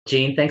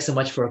Gene, thanks so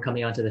much for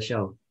coming onto the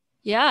show.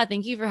 Yeah,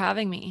 thank you for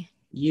having me.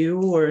 You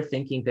were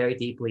thinking very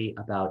deeply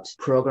about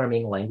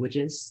programming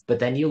languages, but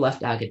then you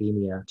left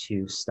academia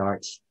to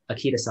start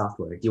Akita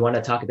Software. Do you want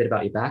to talk a bit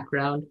about your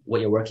background,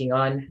 what you're working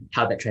on,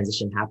 how that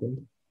transition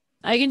happened?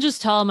 I can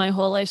just tell my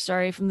whole life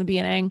story from the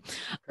beginning.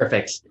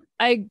 Perfect.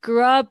 I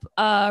grew up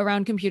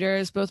around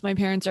computers. Both my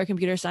parents are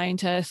computer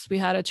scientists. We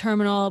had a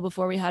terminal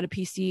before we had a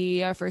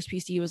PC. Our first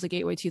PC was a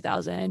Gateway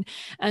 2000.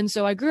 And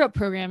so I grew up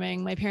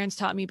programming. My parents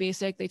taught me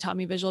BASIC, they taught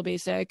me Visual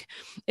Basic.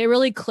 It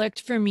really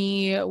clicked for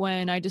me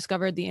when I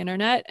discovered the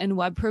internet and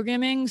web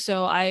programming.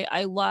 So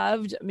I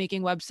loved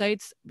making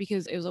websites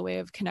because it was a way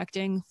of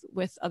connecting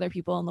with other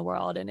people in the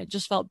world. And it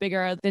just felt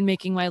bigger than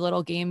making my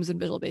little games in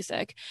Visual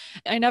Basic.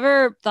 I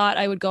never thought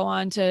I would go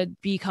on to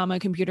become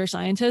a computer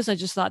scientist. I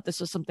just thought this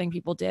was something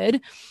people did.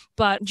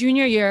 But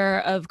junior year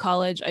of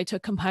college, I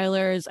took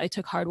compilers, I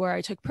took hardware, I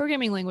took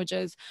programming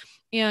languages.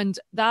 And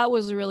that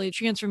was a really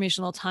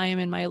transformational time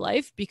in my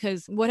life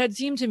because what had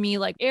seemed to me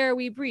like air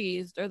we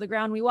breathed or the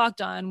ground we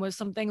walked on was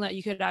something that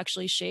you could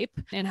actually shape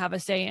and have a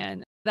say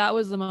in. That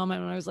was the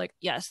moment when I was like,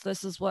 yes,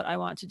 this is what I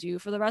want to do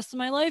for the rest of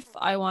my life.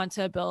 I want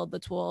to build the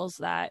tools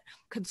that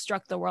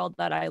construct the world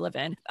that I live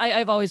in.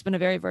 I've always been a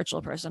very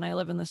virtual person. I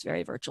live in this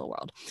very virtual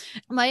world.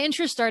 My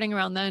interest starting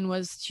around then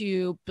was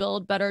to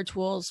build better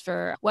tools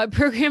for web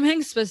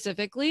programming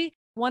specifically.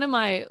 One of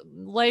my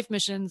life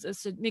missions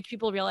is to make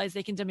people realize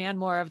they can demand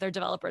more of their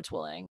developer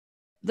tooling.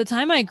 The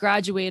time I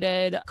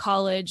graduated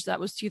college,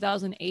 that was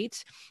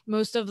 2008,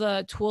 most of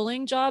the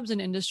tooling jobs in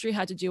industry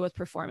had to do with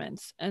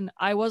performance. And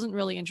I wasn't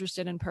really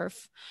interested in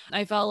perf.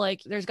 I felt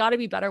like there's got to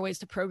be better ways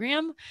to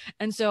program.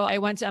 And so I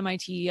went to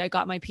MIT, I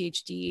got my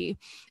PhD.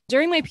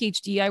 During my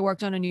PhD, I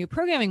worked on a new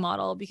programming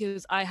model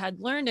because I had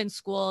learned in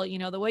school,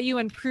 the way you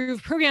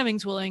improve programming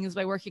tooling is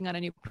by working on a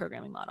new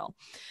programming model.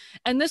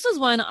 And this is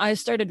when I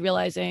started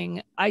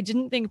realizing I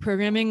didn't think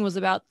programming was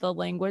about the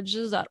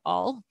languages at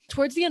all.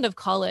 Towards the end of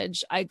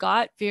college, I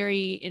got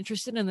very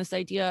interested in this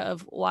idea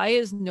of why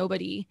is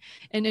nobody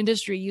in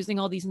industry using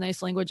all these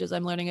nice languages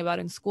I'm learning about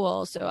in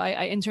school. So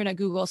I interned at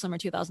Google summer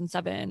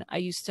 2007. I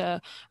used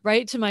to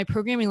write to my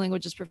programming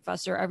languages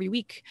professor every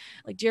week,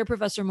 like, dear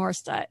Professor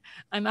Morstedt,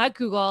 I'm at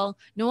Google.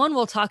 No one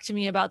will talk to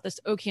me about this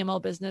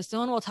OKML business. No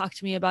one will talk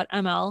to me about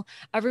ML.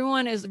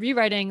 Everyone is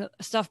rewriting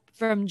stuff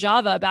from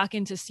Java back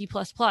into C++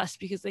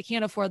 because they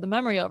can't afford the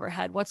memory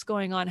overhead. What's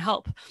going on?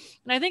 Help.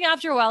 And I think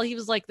after a while, he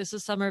was like, this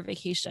is summer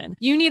vacation.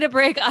 You need a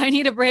break. I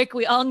need a break.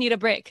 We all need a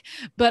break.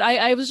 But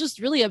I was just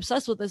really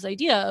obsessed with this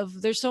idea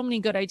of there's so many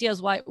good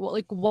ideas. Why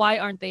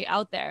aren't they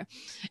out there?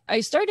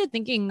 I started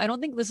thinking, I don't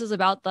think this is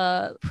about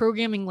the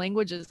programming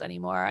languages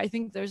anymore. I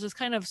think there's this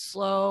kind of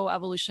slow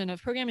evolution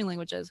of programming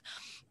languages,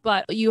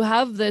 but you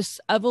have this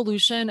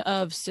evolution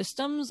of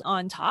systems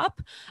on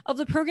top of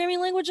the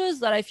programming languages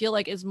that I feel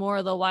like is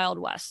more the Wild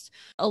West.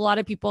 A lot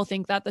of people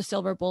think that the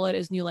silver bullet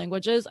is new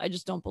languages. I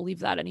just don't believe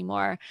that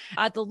anymore.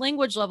 At the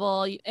language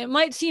level, it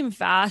might seem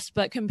fast,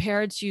 but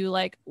compared to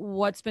like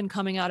what's been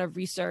coming out of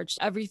research,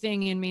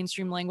 everything in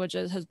mainstream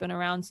languages has been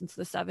around since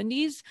the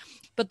 70s.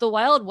 But the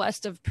Wild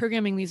West of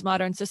programming these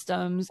modern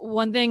systems,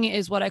 one thing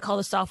is what I call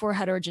the software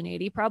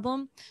heterogeneity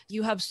problem.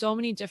 You have so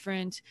many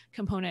different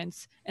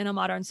components in a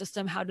modern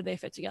system. How do they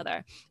fit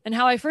together? And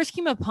how I first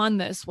came upon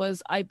this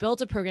was I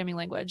built a programming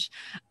language.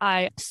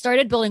 I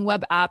started building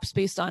web apps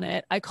based on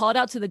it. I called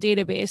out to the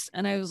database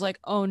and I was like,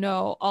 oh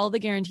no, all the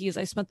guarantees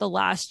I spent the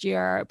last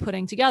year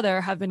putting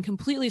together have been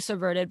completely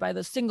subverted by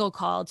the single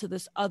call to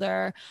this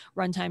other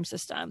runtime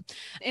system.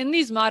 In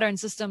these modern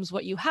systems,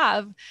 what you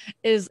have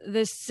is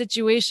this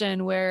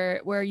situation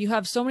where you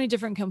have so many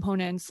different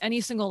components.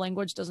 Any single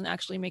language doesn't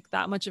actually make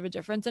that much of a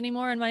difference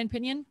anymore, in my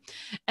opinion.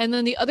 And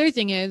then the other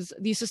thing is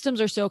these systems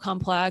are so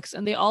complex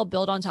and they all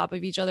build on top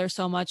of each other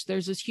so much.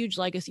 There's this huge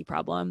legacy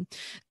problem.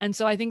 And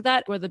so I think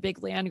that where the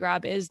big land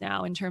grab is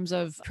now in terms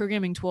of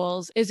programming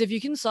tools is if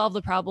you can solve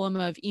the problem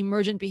of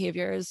emergent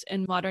behaviors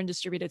in modern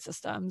distributed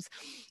systems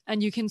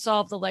and you can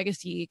solve the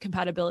legacy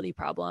compatibility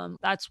problem,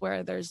 that's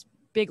where there's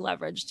big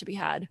leverage to be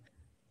had.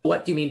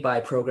 What do you mean by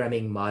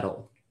programming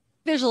model?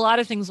 There's a lot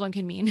of things one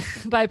can mean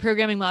by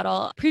programming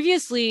model.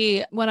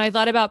 Previously, when I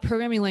thought about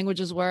programming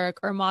languages work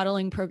or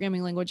modeling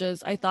programming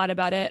languages, I thought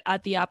about it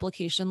at the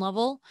application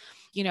level,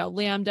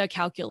 Lambda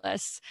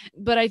calculus.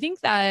 But I think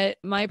that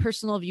my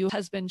personal view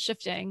has been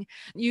shifting.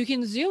 You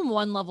can zoom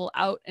one level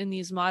out in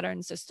these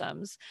modern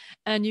systems,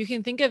 and you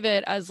can think of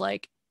it as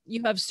like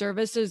you have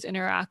services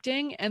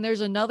interacting, and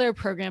there's another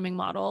programming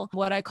model,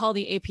 what I call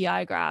the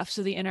API graph.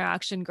 So the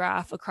interaction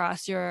graph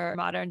across your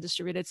modern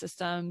distributed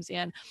systems.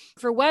 And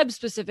for web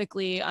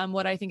specifically,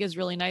 what I think is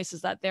really nice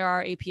is that there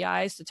are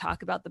APIs to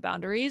talk about the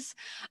boundaries.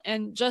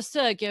 And just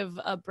to give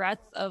a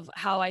breadth of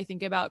how I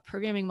think about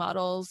programming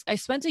models, I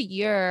spent a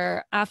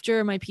year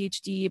after my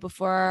PhD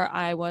before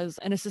I was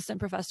an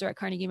assistant professor at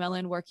Carnegie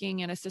Mellon working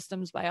in a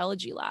systems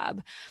biology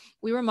lab.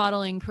 We were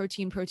modeling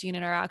protein-protein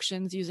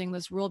interactions using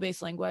this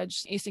rule-based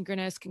language,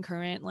 asynchronous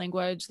concurrent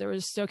language. There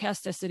was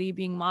stochasticity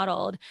being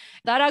modeled.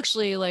 That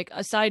actually, like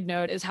a side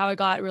note, is how I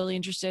got really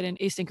interested in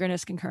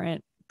asynchronous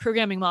concurrent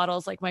programming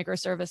models like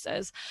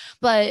microservices.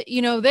 But,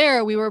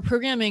 there we were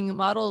programming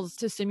models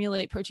to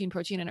simulate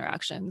protein-protein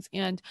interactions.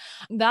 And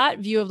that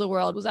view of the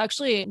world was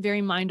actually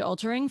very mind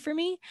altering for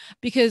me,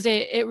 because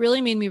it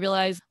really made me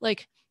realize,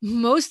 like,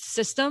 most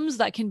systems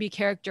that can be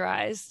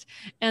characterized,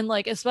 and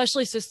like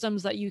especially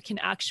systems that you can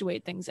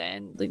actuate things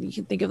in, like you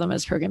can think of them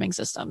as programming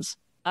systems.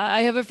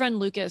 I have a friend,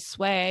 Lucas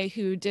Sway,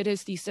 who did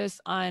his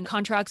thesis on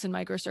contracts and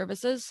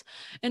microservices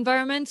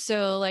environments.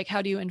 So like,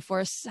 how do you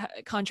enforce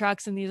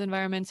contracts in these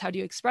environments? How do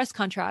you express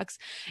contracts?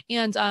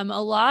 And a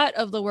lot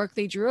of the work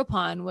they drew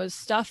upon was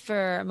stuff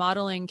for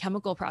modeling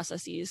chemical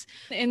processes.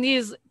 In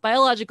these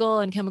biological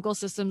and chemical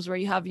systems where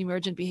you have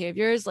emergent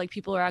behaviors, like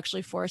people are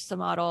actually forced to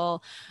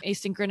model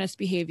asynchronous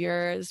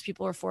behaviors.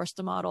 People are forced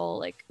to model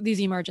like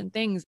these emergent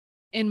things.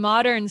 In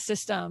modern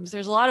systems,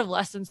 there's a lot of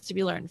lessons to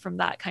be learned from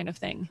that kind of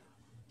thing.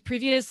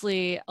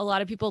 Previously, a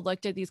lot of people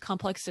looked at these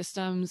complex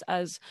systems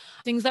as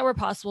things that were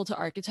possible to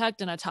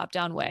architect in a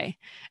top-down way.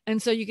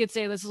 And so you could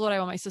say, this is what I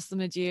want my system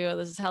to do.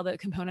 This is how the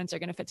components are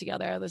going to fit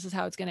together. This is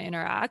how it's going to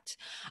interact.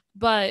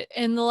 But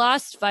in the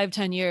last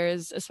 5-10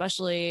 years,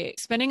 especially,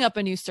 spinning up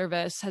a new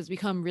service has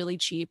become really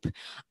cheap.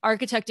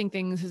 Architecting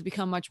things has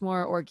become much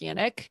more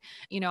organic.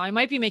 I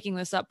might be making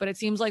this up, but it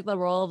seems like the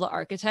role of the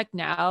architect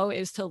now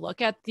is to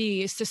look at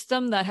the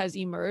system that has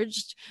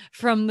emerged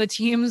from the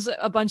teams,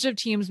 a bunch of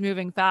teams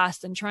moving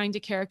fast, and trying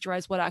to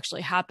characterize what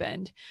actually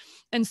happened,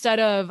 instead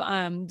of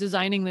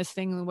designing this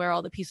thing where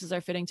all the pieces are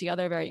fitting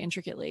together very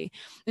intricately.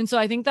 And so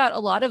I think that a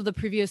lot of the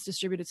previous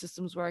distributed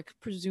systems work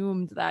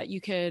presumed that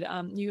you could,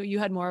 you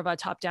had more of a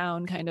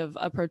top-down kind of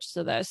approach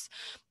to this.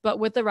 But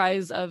with the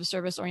rise of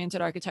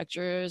service-oriented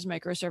architectures,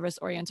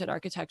 microservice-oriented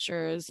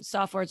architectures,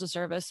 software as a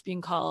service being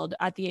called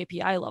at the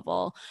API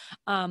level,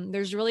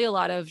 there's really a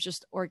lot of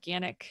just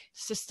organic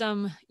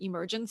system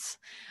emergence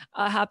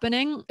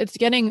happening. It's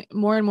getting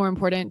more and more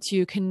important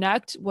to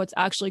connect what's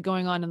actually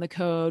going on in the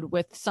code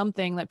with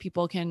something that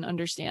people can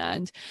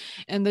understand.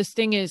 And this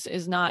thing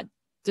is not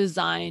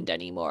designed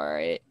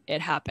anymore.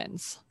 It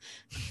happens.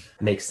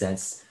 Makes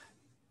sense.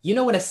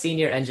 When a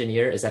senior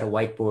engineer is at a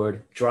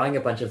whiteboard drawing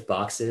a bunch of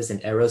boxes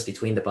and arrows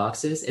between the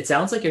boxes, it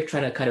sounds like you're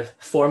trying to kind of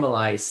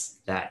formalize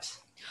that.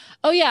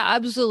 Oh, yeah,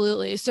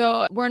 absolutely.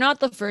 So we're not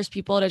the first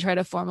people to try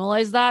to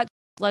formalize that.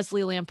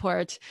 Leslie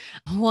Lamport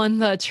won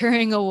the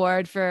Turing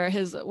Award for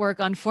his work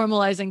on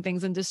formalizing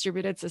things in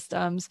distributed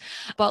systems.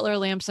 Butler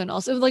Lampson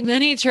also, like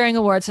many Turing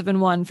Awards have been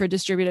won for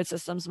distributed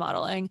systems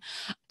modeling.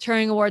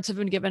 Turing Awards have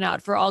been given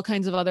out for all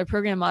kinds of other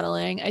program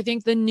modeling. I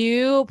think the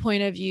new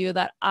point of view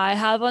that I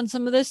have on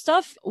some of this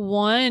stuff,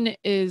 one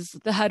is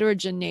the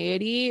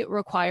heterogeneity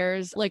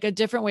requires like a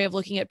different way of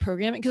looking at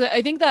programming. Because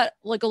I think that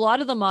like a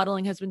lot of the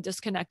modeling has been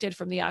disconnected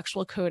from the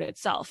actual code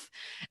itself.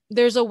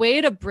 There's a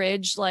way to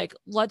bridge, like,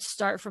 let's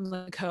start from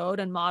the code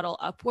and model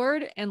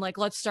upward, and like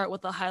let's start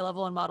with the high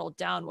level and model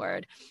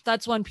downward.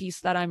 That's one piece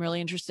that I'm really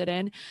interested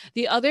in.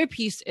 The other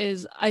piece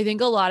is, I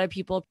think a lot of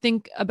people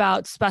think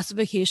about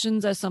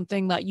specifications as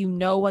something that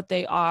what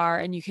they are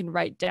and you can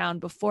write down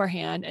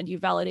beforehand and you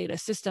validate a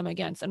system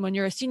against. And when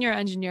you're a senior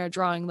engineer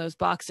drawing those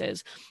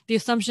boxes, the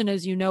assumption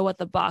is what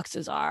the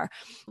boxes are.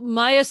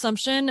 My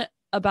assumption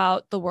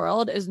about the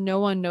world is no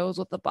one knows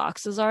what the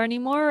boxes are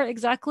anymore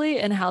exactly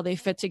and how they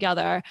fit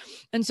together.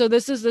 And so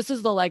this is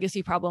the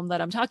legacy problem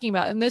that I'm talking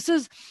about. And this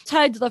is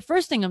tied to the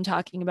first thing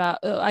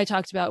I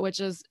talked about, which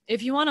is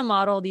if you want to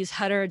model these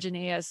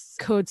heterogeneous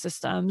code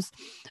systems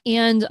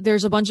and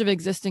there's a bunch of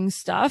existing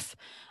stuff,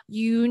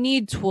 you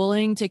need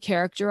tooling to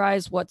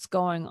characterize what's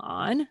going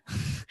on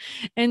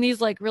in these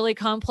like really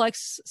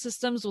complex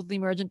systems with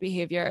emergent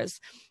behaviors.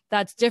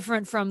 That's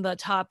different from the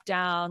top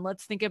down.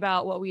 Let's think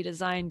about what we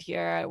designed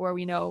here, where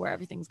we know where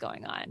everything's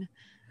going on.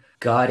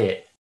 Got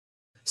it.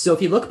 So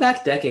if you look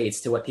back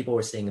decades to what people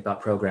were saying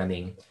about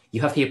programming,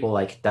 you have people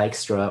like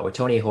Dijkstra or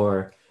Tony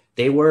Hoare.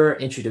 They were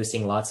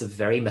introducing lots of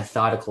very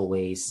methodical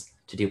ways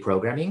to do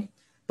programming.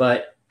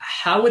 But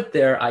how would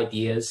their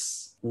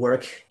ideas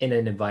work in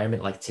an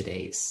environment like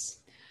today's?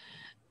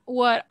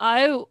 What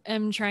I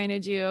am trying to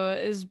do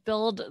is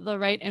build the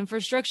right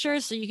infrastructure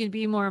so you can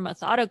be more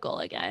methodical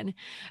again.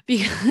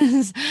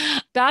 Because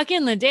back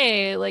in the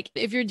day, like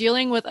if you're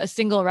dealing with a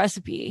single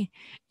recipe,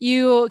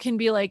 you can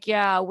be like,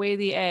 yeah, weigh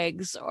the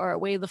eggs or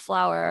weigh the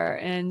flour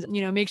and,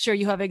 make sure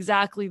you have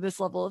exactly this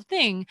level of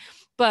thing.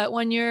 But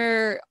when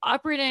you're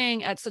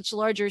operating at such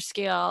larger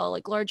scale,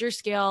 like larger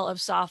scale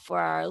of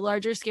software,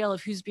 larger scale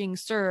of who's being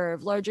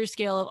served, larger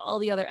scale of all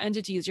the other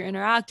entities you're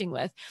interacting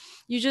with,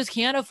 you just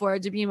can't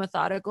afford to be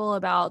methodical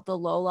about the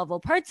low level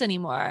parts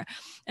anymore.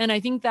 And I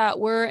think that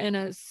we're in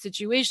a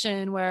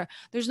situation where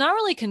there's not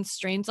really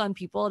constraints on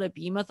people to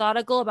be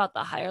methodical about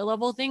the higher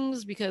level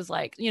things because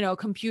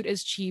compute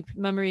is cheap,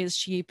 memory is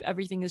cheap,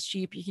 everything is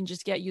cheap. You can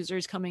just get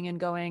users coming and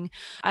going.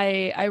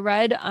 I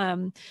read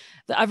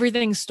the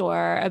Everything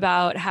Store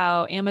about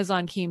how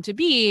Amazon came to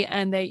be,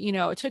 and they,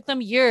 it took them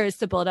years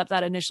to build up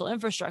that initial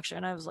infrastructure.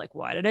 And I was like,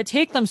 why did it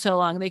take them so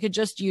long? They could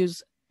just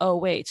use oh,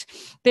 wait,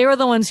 they were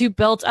the ones who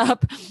built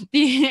up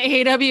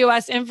the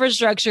AWS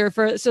infrastructure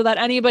so that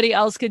anybody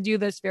else could do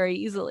this very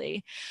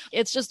easily.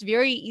 It's just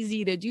very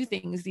easy to do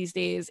things these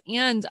days.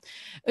 And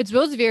it's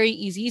both very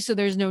easy, so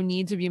there's no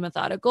need to be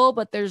methodical,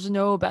 but there's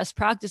no best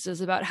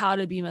practices about how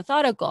to be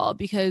methodical,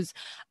 because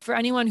for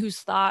anyone who's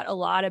thought a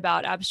lot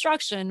about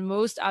abstraction,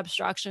 most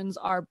abstractions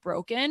are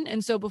broken.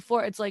 And so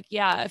before, it's like,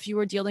 yeah, if you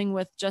were dealing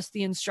with just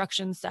the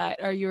instruction set,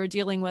 or you were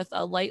dealing with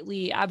a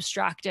lightly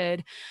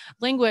abstracted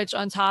language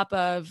on top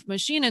of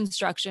machine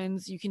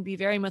instructions, you can be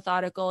very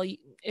methodical.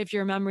 If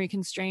you're memory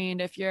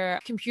constrained, if your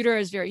computer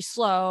is very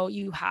slow,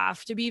 you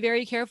have to be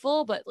very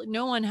careful, but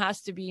no one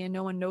has to be, and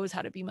no one knows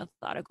how to be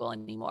methodical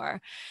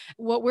anymore.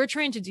 What we're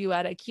trying to do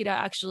at Akita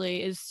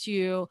actually is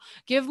to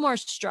give more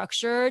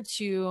structure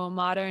to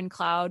modern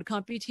cloud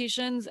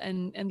computations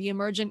and the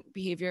emergent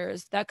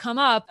behaviors that come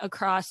up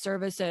across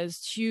services,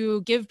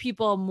 to give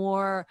people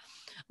more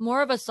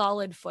of a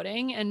solid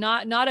footing, and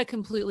not a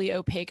completely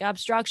opaque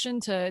abstraction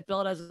to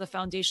build as a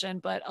foundation,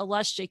 but a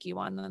less shaky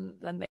one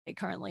than they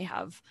currently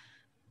have.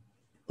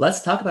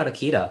 Let's talk about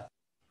Akita.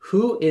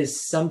 Who is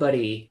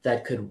somebody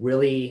that could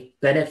really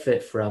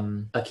benefit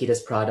from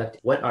Akita's product?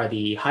 What are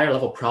the higher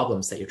level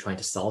problems that you're trying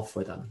to solve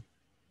for them?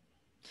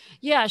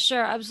 Yeah,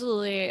 sure.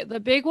 Absolutely. The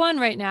big one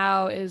right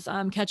now is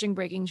catching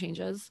breaking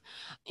changes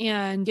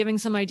and giving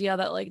some idea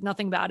that like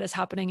nothing bad is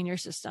happening in your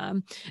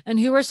system. And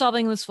who we're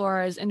solving this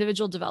for is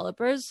individual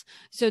developers.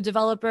 So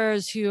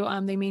developers who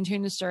they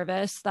maintain a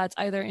service that's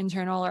either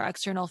internal or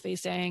external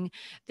facing.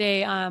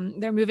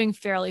 They're moving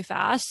fairly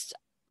fast,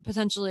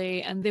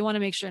 potentially, and they want to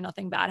make sure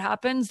nothing bad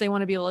happens. They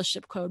want to be able to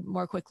ship code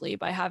more quickly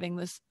by having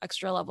this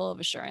extra level of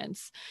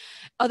assurance.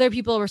 Other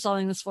people we're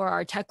solving this for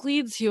are tech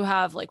leads who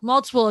have like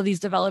multiple of these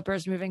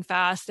developers moving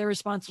fast. They're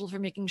responsible for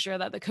making sure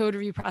that the code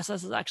review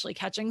process is actually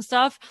catching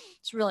stuff.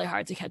 It's really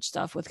hard to catch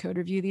stuff with code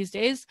review these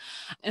days.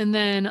 And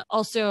then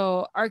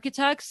also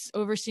architects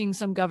overseeing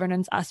some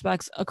governance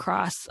aspects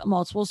across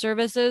multiple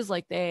services.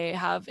 Like they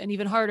have an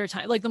even harder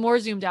time. Like the more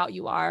zoomed out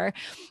you are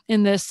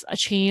in this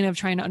chain of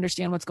trying to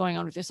understand what's going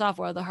on with your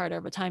software, the harder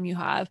of a time you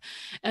have.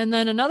 And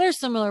then another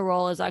similar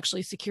role is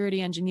actually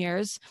security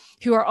engineers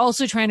who are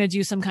also trying to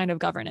do some kind of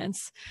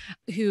governance,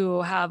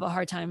 who have a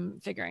hard time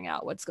figuring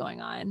out what's going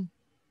on.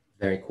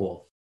 Very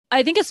cool.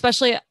 I think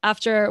especially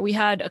after we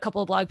had a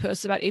couple of blog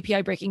posts about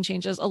API breaking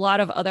changes, a lot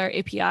of other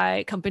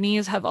API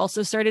companies have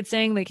also started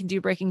saying they can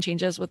do breaking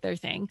changes with their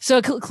thing.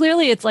 So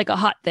clearly it's like a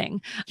hot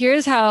thing.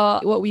 Here's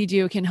how what we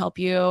do can help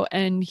you.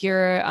 And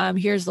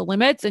here's the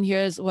limits. And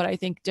here's what I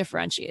think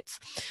differentiates.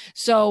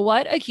 So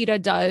what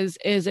Akita does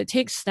is it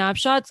takes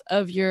snapshots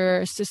of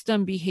your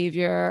system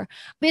behavior,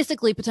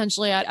 basically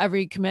potentially at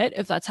every commit,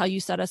 if that's how you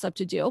set us up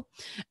to do.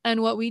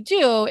 And what we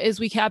do is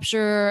we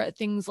capture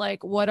things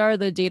like, what are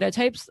the data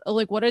types?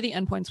 Like, what are the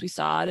endpoints we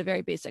saw at a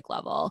very basic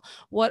level?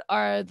 What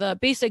are the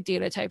basic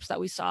data types that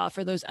we saw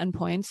for those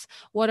endpoints?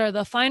 What are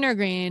the finer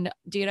grained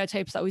data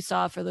types that we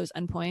saw for those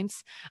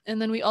endpoints?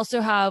 And then we also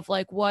have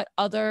like, what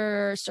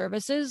other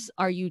services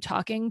are you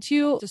talking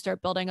to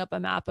start building up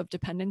a map of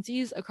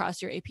dependencies across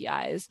your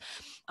APIs.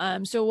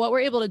 So what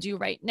we're able to do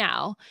right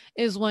now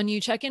is when you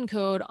check in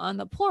code on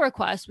the pull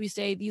request, we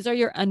say, these are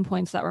your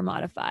endpoints that were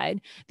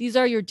modified. These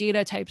are your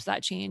data types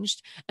that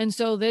changed. And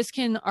so this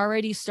can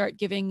already start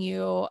giving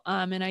you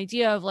an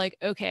idea of like,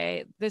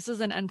 okay, this is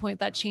an endpoint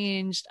that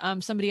changed.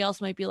 Somebody else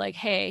might be like,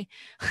 hey,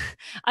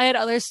 I had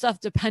other stuff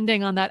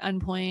depending on that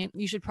endpoint.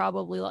 You should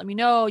probably let me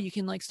know. You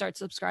can like start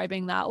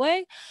subscribing that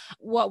way.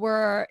 What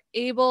we're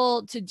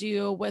able to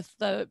do with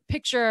the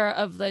picture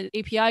of the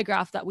API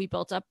graph that we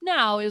built up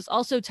now is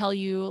also tell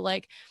you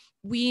like,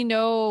 we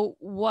know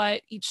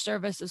what each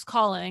service is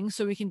calling.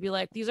 So we can be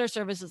like, these are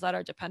services that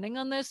are depending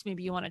on this.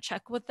 Maybe you want to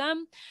check with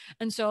them.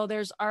 And so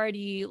there's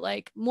already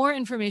like more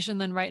information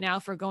than right now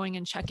for going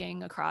and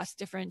checking across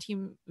different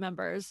team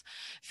members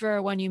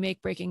for when you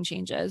make breaking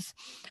changes.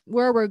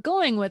 Where we're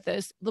going with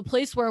this, the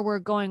place where we're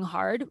going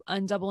hard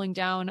and doubling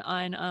down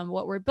on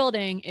what we're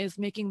building is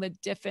making the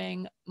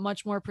diffing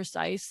much more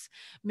precise,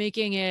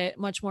 making it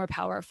much more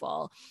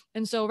powerful.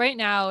 And so right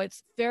now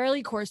it's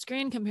fairly coarse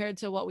grained compared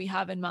to what we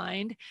have in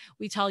mind.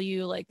 We tell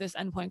you like this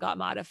endpoint got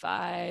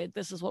modified.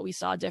 This is what we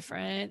saw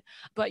different.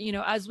 But, you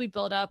know, as we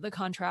build up the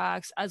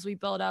contracts, as we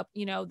build up,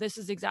 you know, this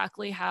is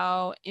exactly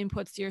how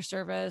inputs to your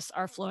service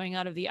are flowing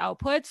out of the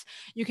outputs.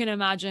 You can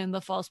imagine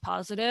the false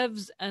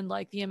positives and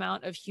like the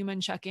amount of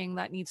human checking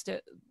that needs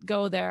to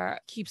go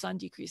there keeps on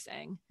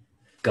decreasing.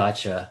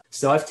 Gotcha.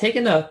 So I've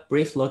taken a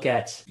brief look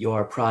at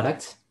your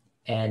product,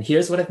 and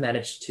here's what I've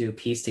managed to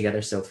piece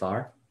together so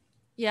far.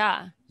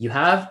 Yeah. You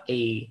have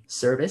a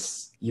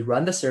service, you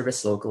run the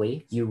service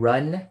locally, you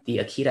run the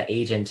Akita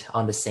agent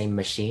on the same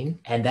machine,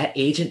 and that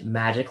agent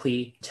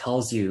magically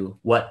tells you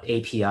what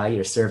API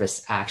your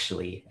service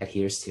actually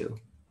adheres to.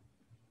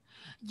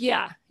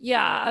 Yeah.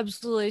 Yeah,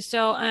 absolutely.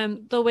 So,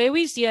 the way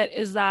we see it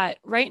is that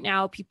right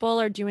now people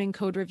are doing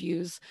code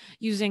reviews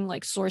using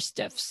like source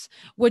diffs,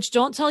 which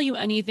don't tell you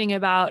anything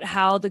about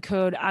how the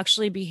code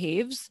actually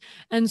behaves.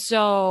 And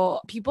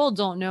so people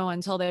don't know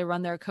until they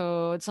run their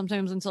code,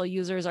 sometimes until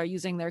users are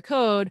using their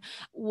code,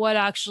 what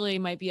actually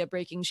might be a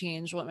breaking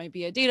change, what might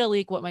be a data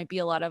leak, what might be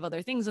a lot of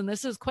other things. And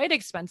this is quite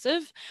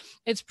expensive.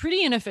 It's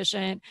pretty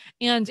inefficient.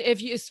 And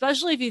if you,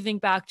 especially if you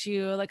think back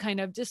to the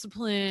kind of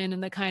discipline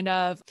and the kind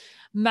of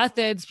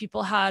methods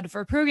people had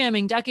for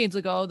programming decades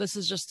ago, this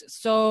is just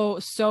so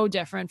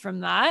different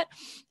from that.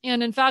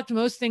 And in fact,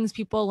 most things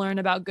people learn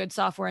about good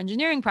software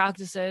engineering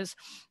practices,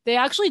 they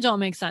actually don't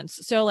make sense.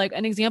 So like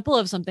an example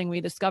of something we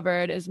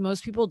discovered is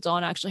most people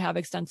don't actually have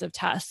extensive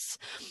tests.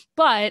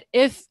 But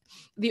if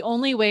the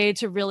only way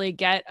to really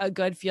get a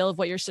good feel of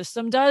what your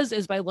system does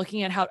is by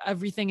looking at how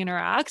everything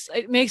interacts,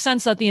 it makes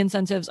sense that the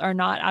incentives are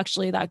not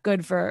actually that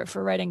good for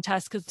writing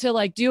tests, because to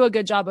like do a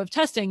good job of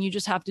testing, you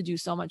just have to do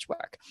so much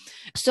work.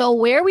 So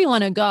where we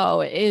want to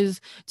go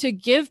is to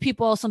give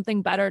people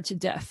something better to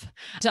diff,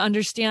 to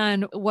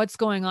understand what's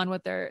going on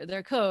with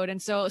their code.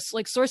 And so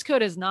like source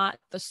code is not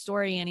the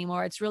story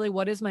anymore. It's really,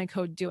 what is my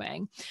code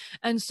doing?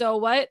 And so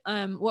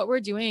what we're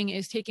doing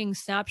is taking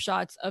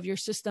snapshots of your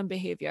system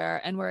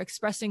behavior, and we're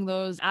expressing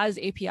those as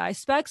API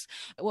specs.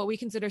 What we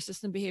consider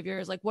system behavior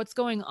is like what's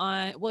going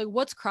on, like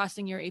what's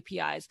crossing your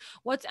APIs,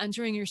 what's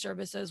entering your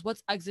services,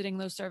 what's exiting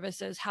those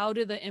services, how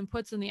do the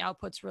inputs and the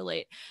outputs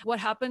relate, what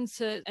happens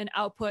to an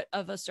output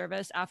of a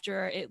service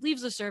after it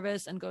leaves a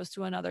service and goes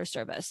to another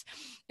service.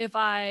 If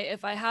I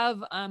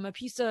have a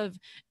piece of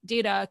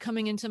data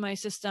coming into my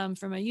system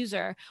from a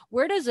user,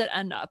 where does it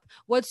end up?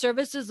 What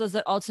services does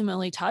it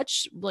ultimately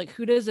touch? Like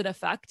who does it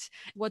affect?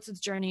 What's its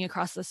journey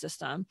across the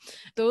system?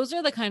 Those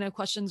are the kind of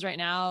questions right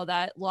now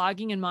that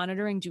logging and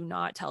monitoring do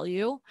not tell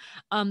you.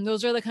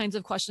 Those are the kinds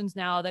of questions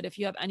now that if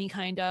you have any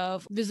kind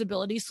of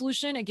visibility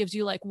solution, it gives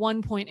you like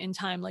one point in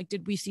time, like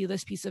did we see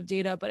this piece of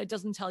data, but it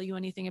doesn't tell you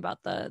anything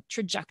about the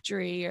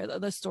trajectory or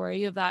the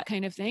story of that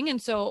kind of thing.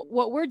 And so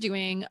what we're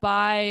doing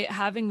by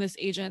having this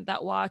agent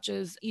that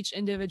watches each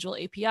individual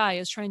API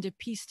is trying to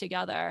piece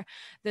together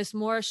this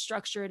more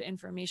structured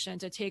information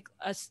to take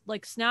us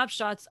like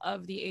snapshots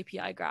of the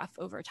API graph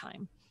over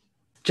time.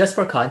 Just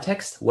for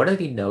context, what are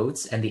the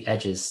nodes and the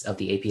edges of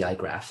the API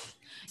graph?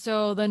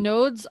 So the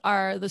nodes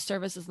are the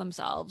services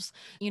themselves,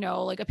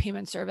 like a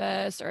payment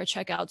service or a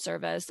checkout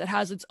service that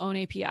has its own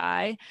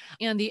API.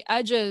 And the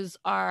edges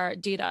are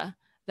data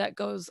that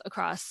goes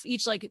across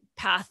each like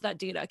path that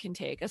data can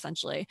take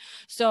essentially.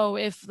 So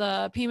if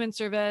the payment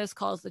service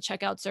calls the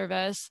checkout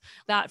service,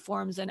 that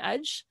forms an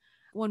edge.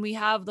 When we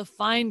have the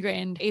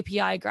fine-grained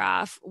API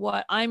graph,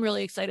 what I'm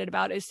really excited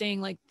about is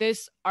saying like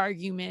this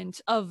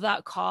argument of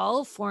that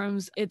call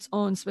forms its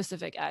own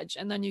specific edge.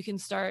 And then you can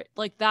start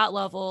like that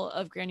level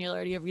of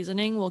granularity of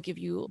reasoning will give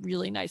you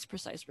really nice,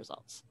 precise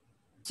results.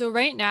 So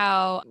right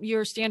now,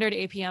 your standard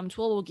APM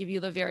tool will give you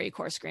the very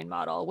coarse grained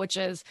model, which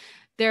is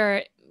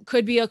there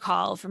could be a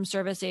call from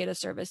service A to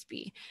service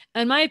B.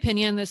 In my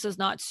opinion, this is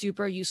not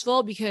super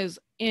useful because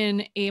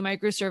in a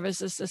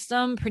microservices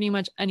system, pretty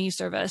much any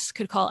service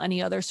could call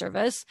any other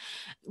service.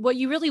 What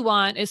you really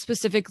want is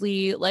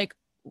specifically like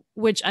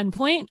which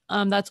endpoint,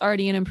 that's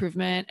already an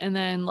improvement. And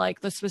then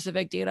like the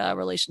specific data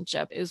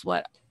relationship is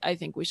what I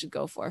think we should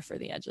go for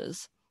the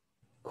edges.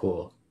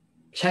 Cool.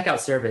 Checkout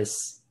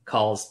service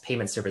calls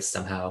payment service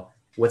somehow.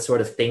 What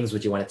sort of things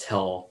would you want to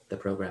tell the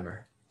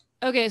programmer?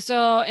 Okay,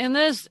 so in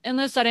this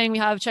setting, we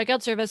have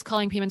checkout service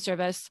calling payment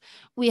service.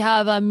 We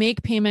have a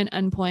make payment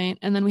endpoint,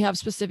 and then we have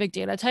specific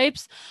data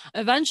types.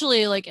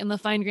 Eventually, like in the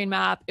fine grain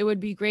map, it would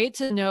be great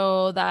to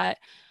know that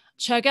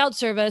checkout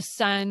service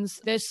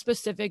sends this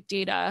specific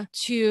data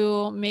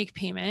to make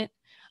payment.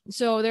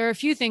 So there are a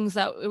few things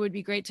that it would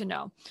be great to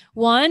know.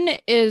 One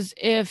is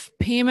if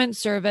payment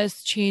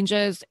service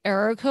changes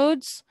error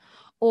codes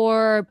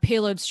or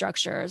payload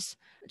structures,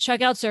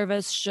 checkout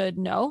service should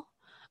know.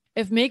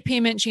 If make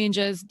payment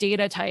changes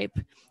data type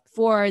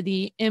for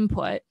the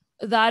input,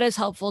 that is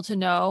helpful to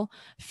know.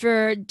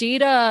 For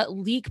data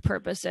leak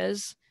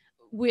purposes,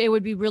 it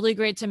would be really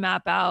great to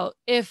map out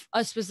if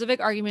a specific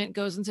argument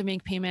goes into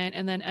make payment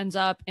and then ends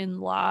up in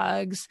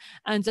logs,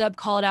 ends up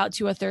called out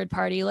to a third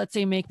party, let's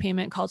say make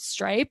payment called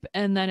Stripe,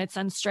 and then it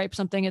sends Stripe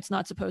something it's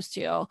not supposed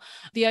to.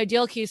 The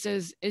ideal case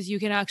is you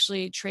can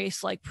actually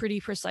trace like pretty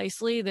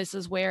precisely, this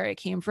is where it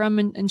came from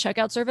in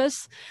checkout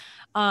service,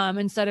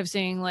 instead of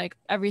saying like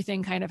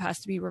everything kind of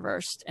has to be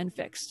reversed and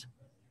fixed.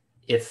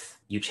 If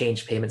you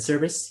change payment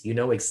service, you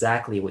know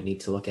exactly what you need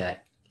to look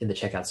at in the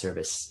checkout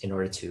service in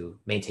order to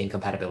maintain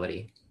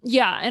compatibility.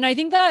 Yeah, and I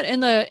think that in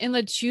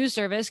the to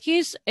service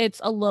case, it's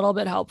a little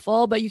bit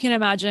helpful, but you can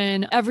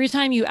imagine every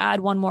time you add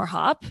one more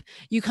hop,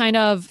 you kind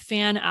of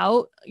fan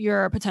out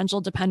your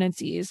potential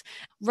dependencies.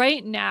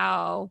 Right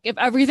now, if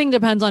everything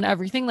depends on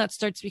everything, that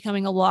starts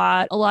becoming a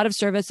lot of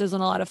services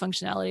and a lot of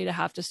functionality to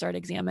have to start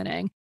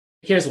examining.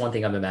 Here's one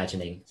thing I'm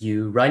imagining.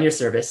 You run your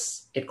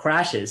service, it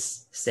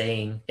crashes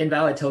saying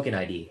invalid token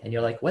ID, and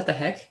you're like, what the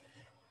heck?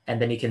 And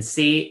then you can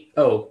see,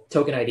 oh,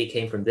 token ID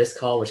came from this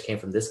call, which came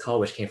from this call,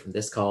 which came from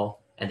this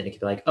call. and then it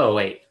could be like, oh,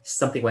 wait,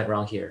 something went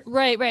wrong here.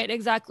 Right,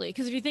 exactly.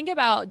 Because if you think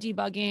about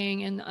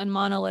debugging in a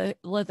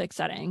monolithic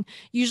setting,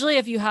 usually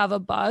if you have a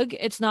bug,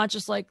 it's not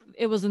just like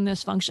it was in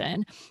this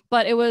function,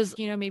 but it was,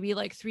 maybe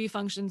like 3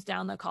 functions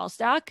down the call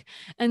stack.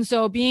 And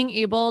so being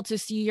able to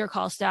see your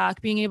call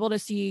stack, being able to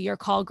see your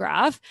call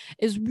graph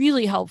is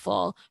really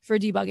helpful for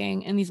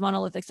debugging in these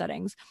monolithic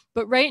settings.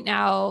 But right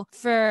now,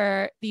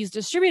 for these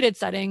distributed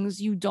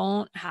settings, you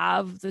don't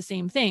have the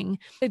same thing.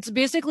 It's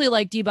basically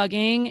like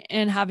debugging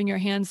and having your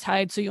hands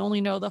tied so you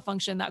only know the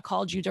function that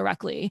called you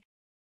directly.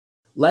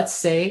 Let's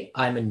say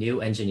I'm a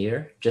new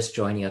engineer just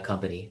joining a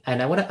company,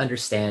 and I want to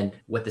understand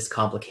what this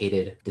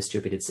complicated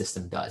distributed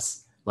system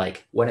does.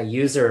 Like when a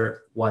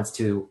user wants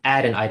to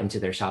add an item to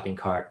their shopping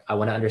cart, I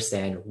want to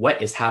understand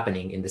what is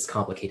happening in this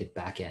complicated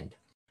backend.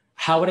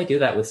 How would I do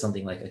that with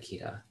something like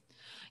Akita?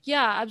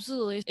 Yeah,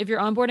 absolutely. If you're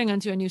onboarding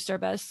onto a new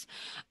service,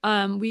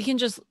 we can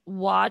just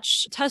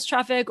watch test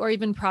traffic or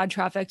even prod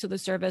traffic to the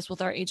service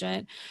with our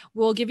agent.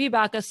 We'll give you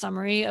back a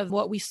summary of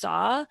what we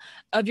saw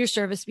of your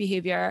service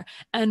behavior,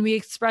 and we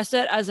express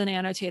it as an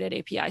annotated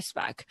API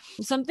spec.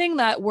 Something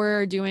that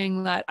we're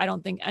doing that I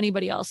don't think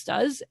anybody else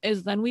does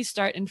is then we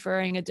start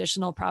inferring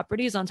additional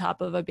properties on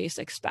top of a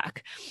basic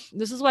spec.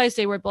 This is why I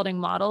say we're building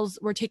models.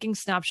 We're taking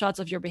snapshots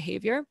of your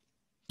behavior.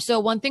 So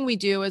one thing we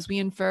do is we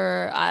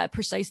infer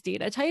precise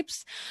data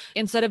types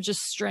instead of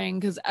just string,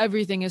 because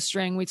everything is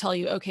string. We tell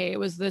you, okay, it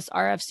was this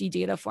RFC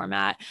data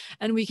format,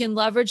 and we can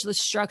leverage the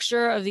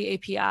structure of the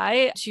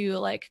API to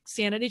like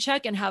sanity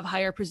check and have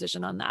higher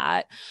precision on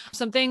that.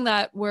 Something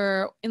that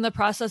we're in the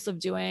process of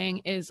doing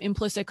is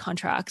implicit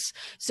contracts.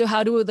 So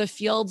how do the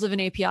fields of an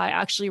API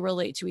actually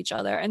relate to each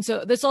other? And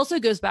so this also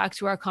goes back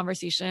to our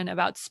conversation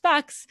about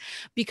specs,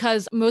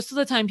 because most of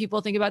the time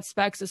people think about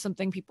specs as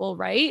something people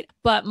write.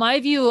 But my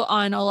view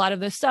on a lot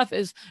of this stuff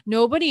is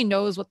nobody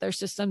knows what their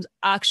systems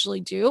actually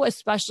do,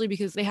 especially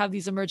because they have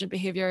these emergent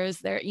behaviors.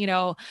 They're,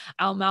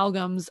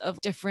 amalgams of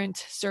different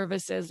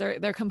services.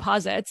 They're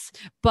composites,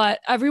 but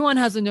everyone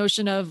has a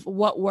notion of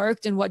what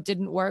worked and what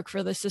didn't work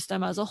for the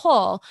system as a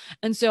whole.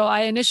 And so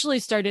I initially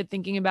started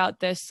thinking about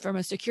this from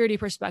a security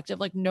perspective,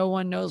 like no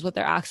one knows what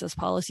their access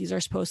policies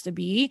are supposed to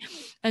be.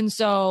 And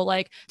so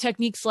like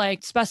techniques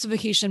like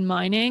specification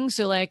mining,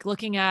 so like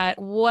looking at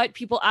what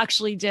people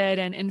actually did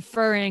and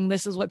inferring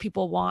this is what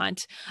people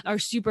want, are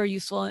super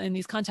useful in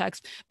these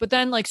contexts. But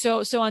then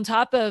so on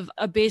top of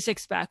a basic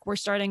spec, we're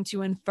starting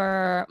to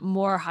infer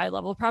more high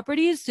level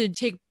properties to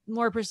take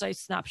more precise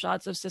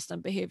snapshots of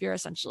system behavior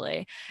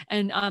essentially,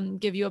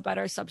 and give you a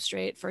better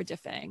substrate for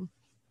diffing.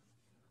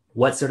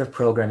 What sort of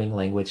programming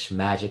language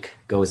magic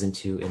goes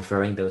into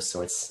inferring those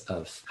sorts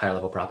of higher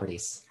level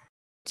properties?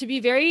 To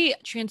be very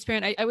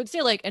transparent, I would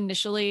say like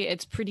initially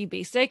it's pretty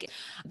basic.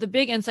 The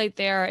big insight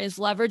there is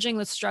leveraging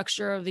the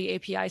structure of the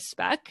API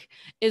spec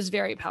is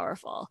very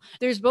powerful.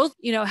 There's both,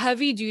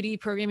 heavy duty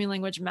programming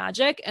language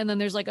magic, and then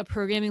there's like a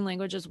programming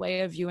language's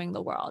way of viewing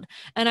the world.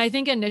 And I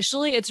think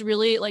initially it's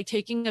really like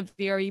taking a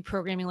very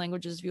programming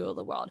language's view of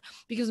the world,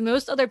 because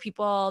most other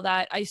people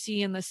that I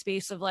see in the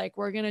space of like,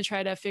 we're going to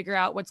try to figure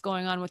out what's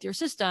going on with your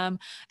system,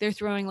 they're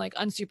throwing like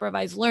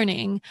unsupervised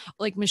learning,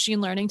 like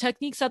machine learning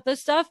techniques at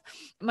this stuff.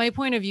 My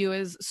point of view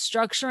is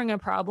structuring a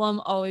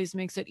problem always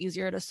makes it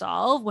easier to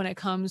solve when it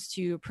comes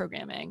to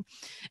programming.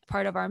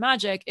 Part of our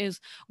magic is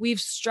we've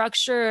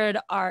structured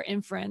our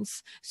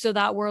inference so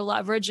that we're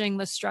leveraging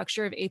the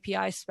structure of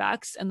API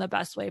specs in the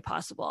best way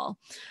possible.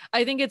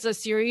 I think it's a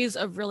series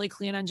of really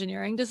clean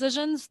engineering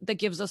decisions that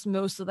gives us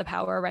most of the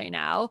power right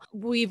now.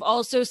 We've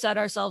also set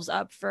ourselves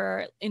up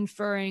for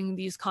inferring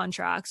these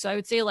contracts. So I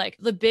would say like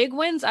the big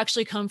wins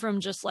actually come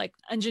from just like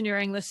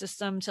engineering the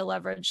system to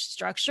leverage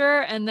structure.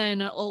 And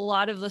then a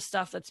lot of the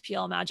stuff that's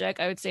PL magic,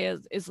 I would say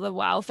is the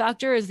wow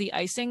factor, is the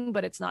icing,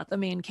 but it's not the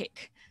main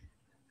cake.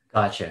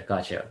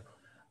 Gotcha.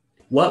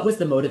 What was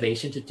the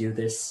motivation to do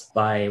this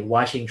by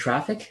watching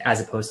traffic as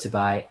opposed to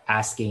by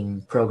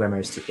asking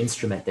programmers to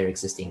instrument their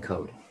existing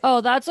code?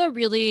 Oh, that's a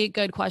really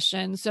good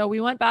question. So we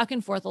went back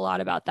and forth a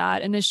lot about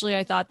that. Initially,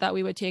 I thought that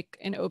we would take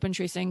an open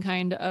tracing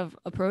kind of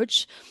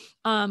approach.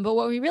 But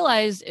what we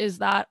realized is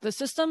that the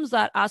systems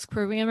that ask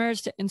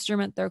programmers to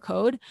instrument their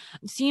code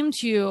seem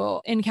to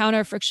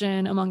encounter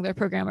friction among their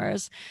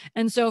programmers.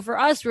 And so for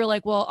us, we're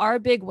like, well, our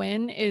big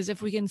win is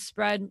if we can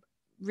spread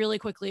really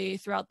quickly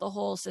throughout the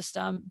whole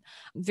system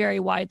very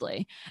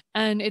widely.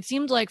 And it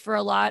seemed like for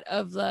a lot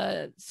of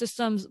the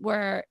systems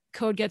where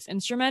code gets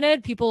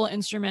instrumented, people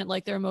instrument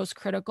like their most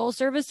critical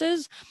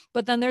services,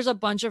 but then there's a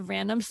bunch of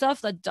random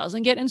stuff that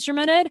doesn't get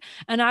instrumented.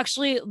 And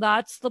actually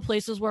that's the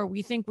places where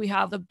we think we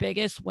have the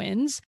biggest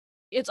wins.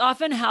 It's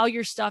often how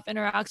your stuff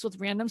interacts with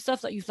random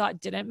stuff that you thought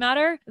didn't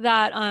matter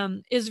that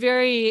is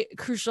very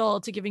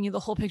crucial to giving you the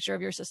whole picture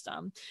of your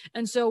system.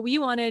 And so we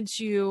wanted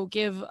to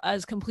give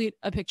as complete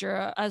a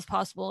picture as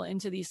possible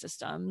into these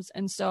systems.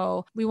 And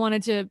so we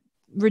wanted to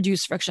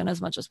reduce friction as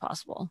much as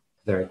possible.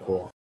 Very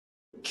cool.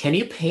 Can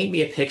you paint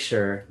me a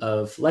picture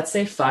of, let's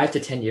say, 5 to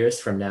 10 years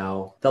from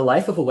now, the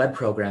life of a web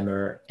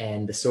programmer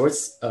and the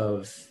sorts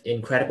of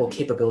incredible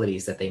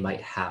capabilities that they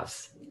might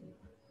have?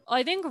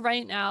 I think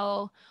right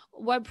now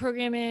web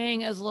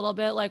programming is a little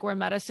bit like where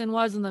medicine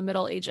was in the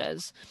Middle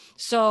Ages.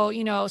 So,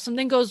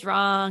 something goes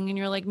wrong and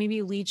you're like,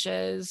 maybe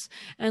leeches,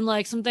 and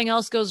like something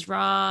else goes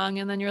wrong.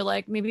 And then you're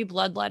like, maybe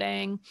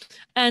bloodletting,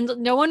 and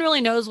no one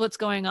really knows what's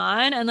going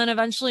on. And then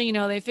eventually,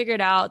 they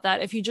figured out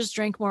that if you just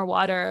drink more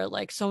water,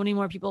 like so many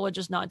more people would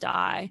just not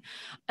die.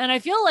 And I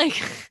feel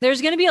like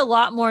there's going to be a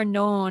lot more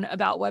known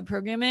about web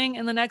programming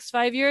in the next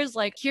 5 years.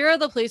 Like, here are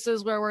the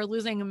places where we're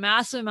losing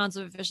massive amounts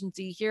of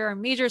efficiency. Here are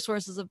major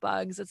sources of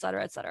bugs, et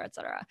cetera, et cetera, et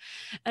cetera.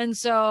 And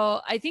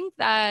so I think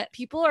that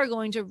people are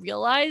going to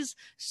realize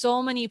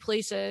so many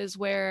places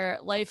where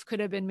life could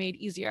have been made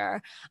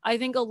easier. I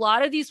think a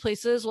lot of these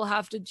places will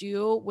have to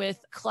do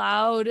with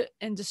cloud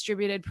and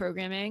distributed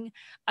programming.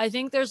 I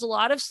think there's a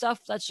lot of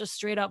stuff that's just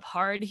straight up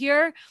hard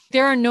here.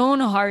 There are known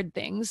hard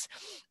things.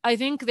 I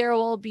think there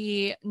will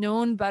be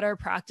known better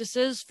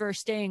practices for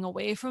staying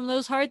away from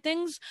those hard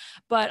things.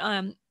 But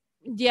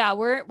yeah,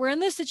 we're in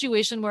this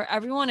situation where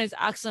everyone is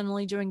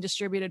accidentally doing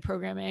distributed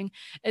programming.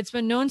 It's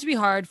been known to be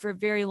hard for a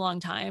very long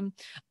time,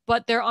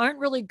 but there aren't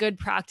really good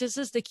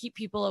practices to keep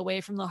people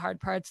away from the hard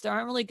parts. There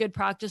aren't really good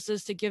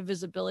practices to give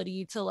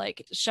visibility, to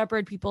like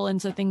shepherd people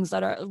into things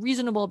that are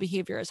reasonable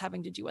behaviors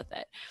having to do with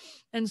it.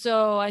 And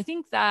so I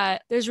think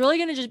that there's really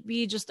going to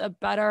be just a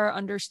better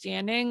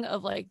understanding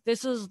of like,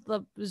 this is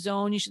the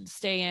zone you should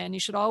stay in. You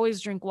should always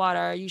drink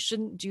water. You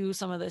shouldn't do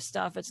some of this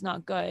stuff. It's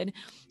not good.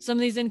 Some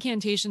of these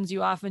incantations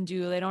you often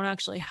do, they don't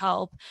actually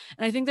help.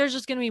 And I think there's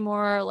just going to be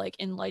more like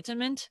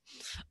enlightenment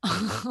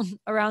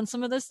around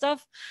some of this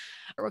stuff.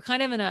 We're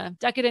kind of in a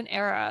decadent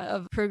era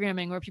of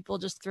programming where people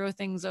just throw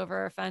things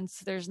over a fence.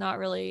 There's not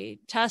really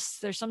tests.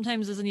 There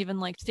sometimes isn't even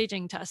like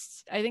staging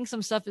tests. I think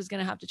some stuff is going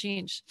to have to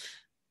change.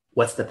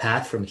 What's the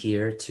path from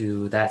here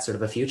to that sort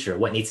of a future?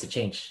 What needs to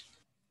change?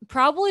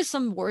 Probably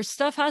some worse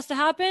stuff has to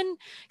happen,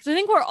 because I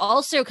think we're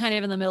also kind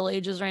of in the Middle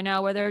Ages right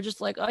now where they're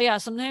just like, oh yeah,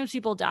 sometimes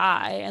people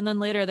die, and then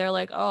later they're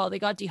like, oh, they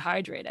got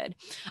dehydrated.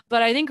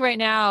 But I think right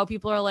now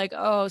people are like,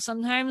 oh,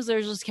 sometimes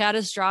there's just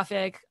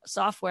catastrophic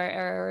software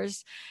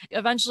errors.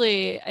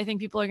 Eventually I think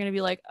people are going to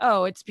be like,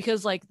 oh, it's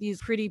because like these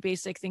pretty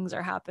basic things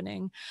are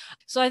happening.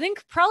 So I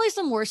think probably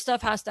some worse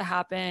stuff has to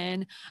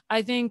happen.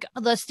 I think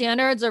the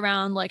standards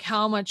around like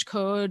how much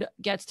code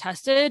gets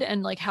tested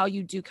and like how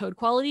you do code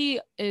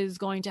quality is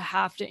going to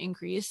have to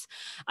increase.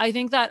 I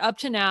think that up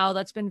to now,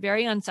 that's been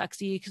very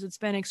unsexy because it's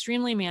been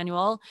extremely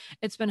manual.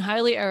 It's been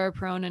highly error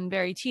prone and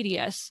very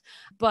tedious.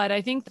 But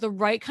I think the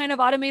right kind of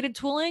automated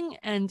tooling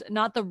and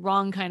not the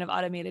wrong kind of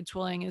automated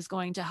tooling is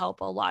going to help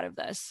a lot of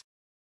this.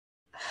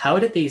 How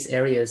did these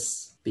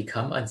areas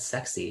become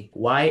unsexy?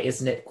 Why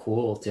isn't it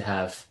cool to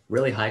have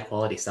really high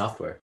quality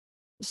software?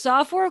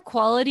 Software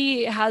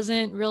quality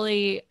hasn't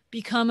really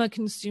become a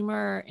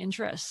consumer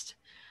interest.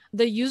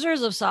 The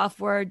users of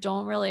software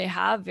don't really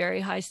have very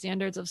high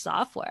standards of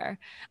software.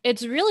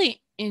 It's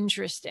really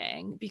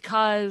interesting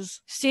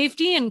because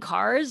safety in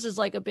cars is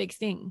like a big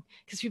thing,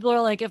 because people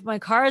are like, if my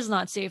car is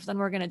not safe, then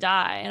we're going to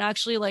die. And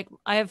actually, like,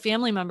 I have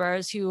family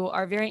members who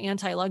are very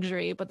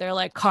anti-luxury, but they're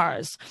like,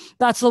 cars,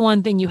 that's the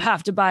one thing you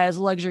have to buy as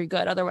a luxury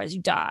good, otherwise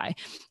you die.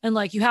 And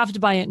like, you have to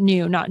buy it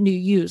new, not new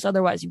use,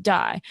 otherwise you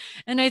die.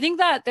 And I think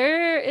that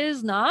there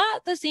is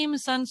not the same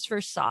sense for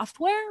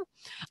software.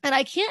 And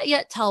I can't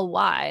yet tell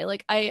why.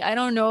 Like, I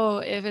don't know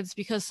if it's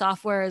because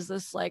software is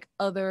this like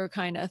other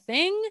kind of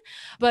thing,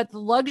 but the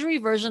luxury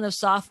version of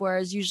software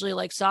is usually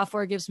like,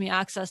 software gives me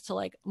access to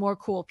like more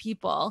cool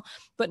people,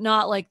 but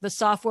not like the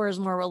software is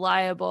more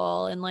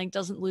reliable and like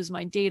doesn't lose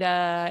my data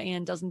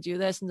and doesn't do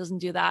this and doesn't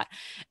do that.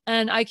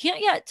 And I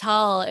can't yet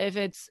tell if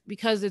it's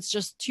because it's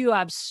just too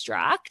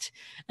abstract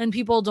and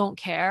people don't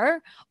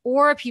care,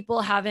 or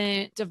people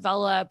haven't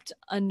developed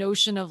a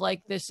notion of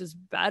like, this is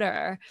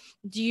better.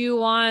 Do you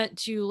want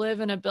to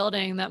live in a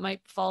building that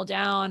might fall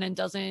down and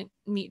doesn't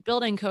meet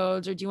building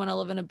codes, or do you want to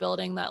live in a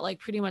building that like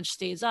pretty much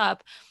stays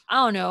up?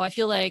 I don't know. I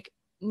feel like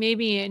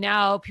maybe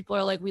now people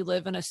are like, we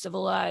live in a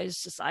civilized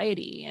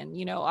society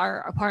and,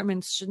 our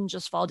apartments shouldn't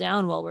just fall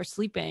down while we're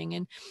sleeping.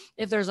 And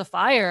if there's a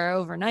fire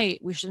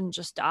overnight, we shouldn't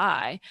just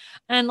die.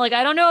 And like,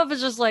 I don't know if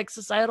it's just like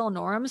societal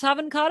norms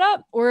haven't caught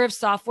up, or if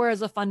software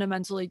is a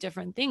fundamentally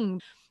different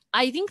thing.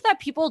 I think that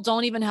people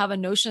don't even have a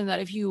notion that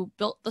if you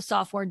built the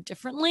software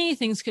differently,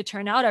 things could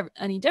turn out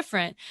any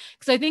different.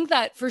 Because I think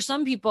that for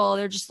some people,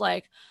 they're just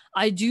like,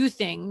 I do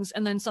things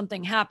and then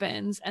something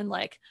happens, and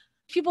like,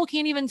 people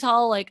can't even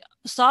tell like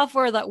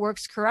software that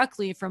works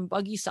correctly from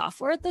buggy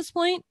software at this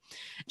point.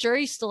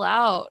 Jury's still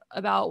out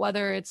about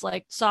whether it's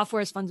like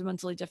software is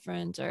fundamentally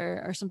different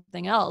or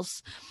something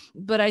else.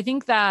 But I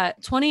think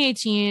that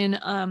 2018,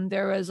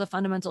 there was a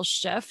fundamental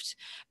shift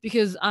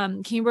because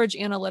Cambridge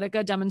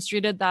Analytica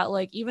demonstrated that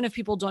like, even if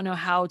people don't know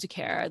how to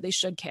care, they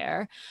should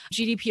care.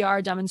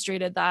 GDPR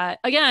demonstrated that,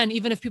 again,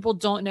 even if people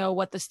don't know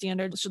what the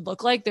standards should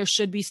look like, there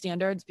should be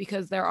standards,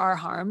 because there are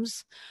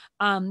harms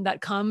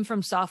that come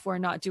from software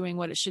not doing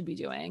what it should be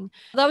doing.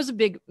 That was a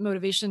big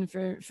motivation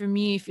for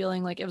me,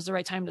 feeling like it was the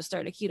right time to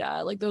start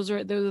Akita. Like those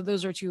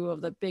are two of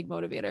the big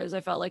motivators.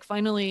 I felt like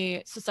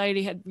finally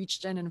society had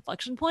reached an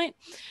inflection point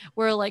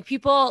where like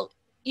people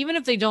even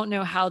if they don't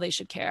know how they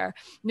should care,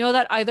 know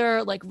that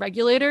either like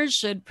regulators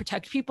should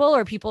protect people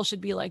or people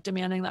should be like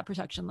demanding that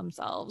protection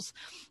themselves.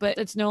 But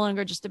it's no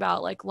longer just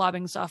about like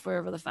lobbing software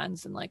over the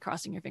fence and like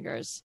crossing your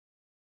fingers.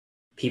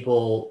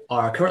 People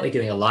are currently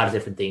doing a lot of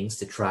different things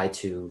to try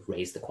to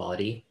raise the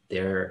quality.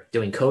 They're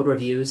doing code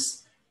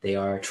reviews, they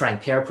are trying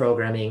pair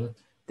programming,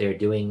 they're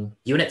doing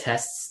unit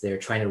tests, they're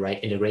trying to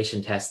write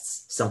integration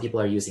tests. Some people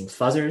are using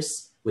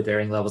fuzzers with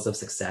varying levels of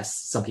success.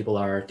 Some people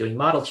are doing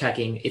model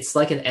checking. It's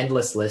like an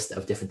endless list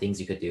of different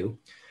things you could do.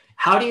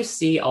 How do you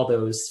see all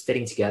those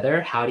fitting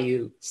together? How do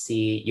you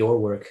see your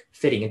work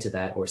fitting into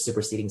that or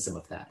superseding some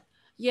of that?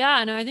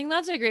 Yeah, no, I think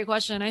that's a great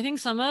question. I think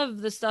some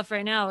of the stuff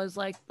right now is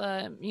like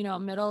the,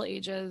 Middle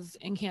Ages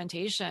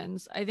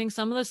incantations. I think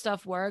some of the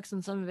stuff works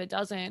and some of it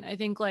doesn't. I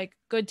think like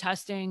good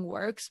testing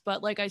works,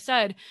 but like I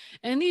said,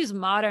 in these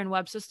modern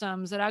web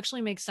systems, it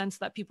actually makes sense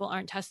that people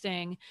aren't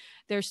testing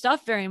their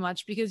stuff very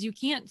much because you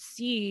can't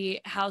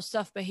see how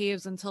stuff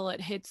behaves until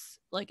it hits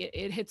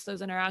it hits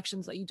those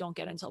interactions that you don't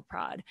get until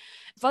prod.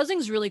 Fuzzing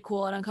is really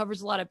cool. It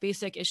uncovers a lot of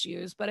basic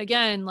issues. But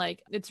again,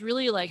 like it's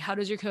really like, how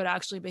does your code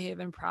actually behave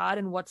in prod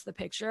and what's the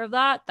picture of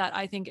that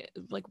I think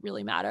like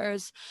really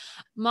matters.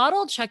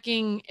 Model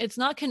checking, it's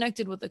not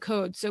connected with the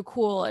code. So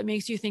cool. It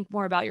makes you think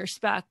more about your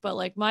spec. But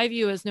like my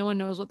view is no one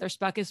knows what their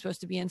spec is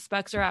supposed to be. And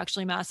specs are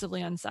actually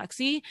massively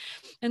unsexy.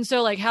 And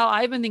so like how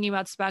I've been thinking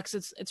about specs,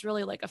 it's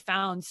really like a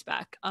found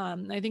spec.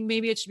 I think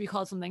maybe it should be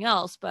called something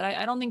else, but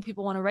I don't think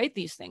people want to write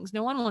these things.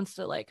 No one wants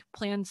to like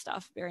plan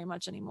stuff very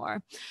much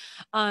anymore.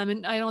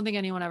 And I don't think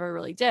anyone ever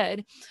really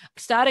did.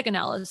 Static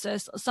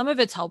analysis, some of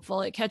it's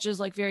helpful. It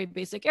catches like very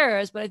basic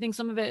errors, but I think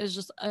some of it is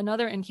just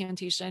another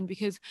incantation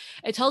because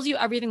it tells you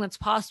everything that's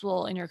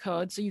possible in your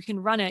code. So you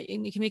can run it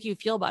and it can make you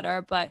feel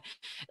better, but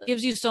it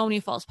gives you so many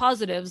false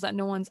positives that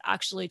no one's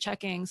actually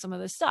checking some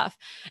of this stuff.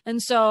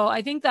 And so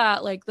I think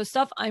that like the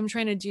stuff I'm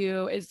trying to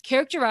do is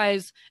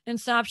characterize and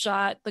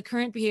snapshot the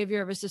current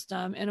behavior of a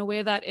system in a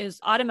way that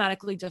is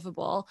automatically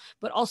diffable,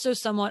 but also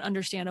somewhat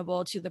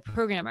understandable to the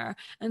programmer.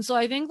 And so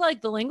I think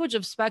like the language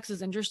of specs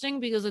is interesting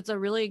because it's a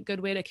really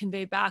good way to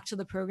convey back to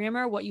the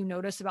programmer what you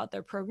notice about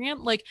their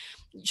program. Like,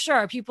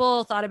 sure,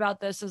 people thought about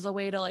this as a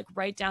way to like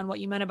write down what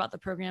you meant about the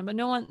program, but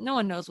no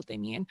one knows what they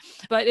mean.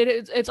 But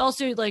it's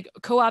also like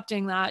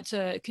co-opting that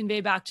to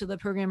convey back to the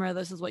programmer,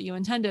 this is what you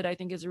intended, I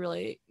think is a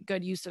really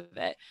good use of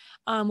it.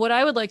 What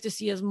I would like to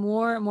see is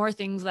more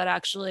things that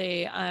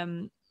actually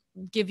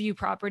give you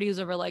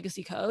properties over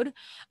legacy code.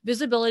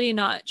 Visibility,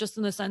 not just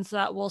in the sense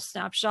that we'll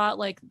snapshot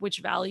like which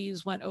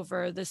values went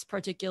over this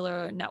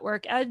particular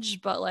network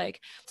edge, but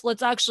like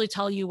let's actually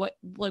tell you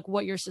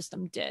what your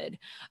system did.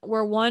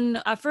 We're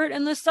one effort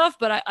in this stuff,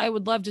 but I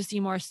would love to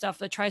see more stuff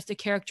that tries to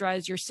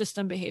characterize your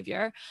system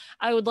behavior.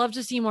 I would love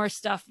to see more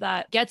stuff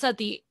that gets at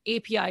the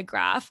API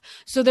graph.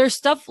 So there's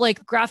stuff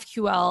like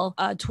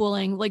GraphQL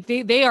tooling, like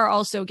they are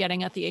also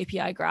getting at the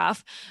API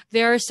graph.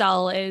 Their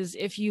sell is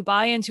if you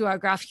buy into our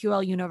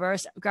GraphQL universe,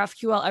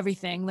 GraphQL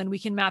everything, then we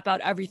can map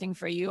out everything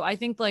for you. I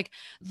think like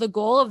the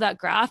goal of that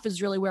graph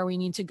is really where we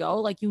need to go.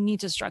 Like you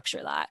need to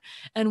structure that.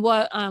 And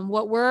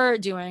what we're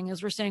doing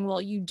is we're saying, well,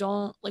 you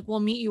don't like, we'll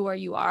meet you where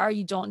you are.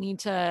 You don't need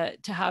to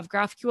have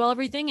GraphQL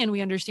everything. And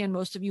we understand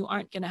most of you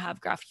aren't going to have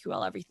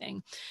GraphQL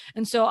everything.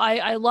 And so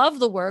I love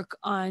the work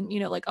on,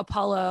 like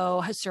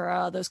Apollo,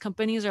 Hasura, those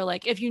companies are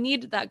like, if you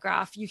need that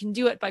graph, you can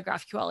do it by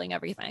GraphQLing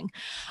everything.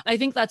 I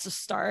think that's a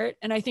start.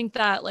 And I think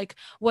that like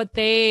what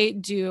they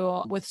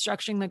do with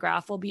structuring the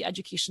graph will be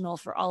educational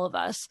for all of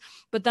us.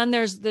 But then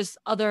there's this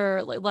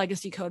other like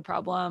legacy code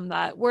problem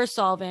that we're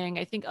solving.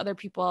 I think other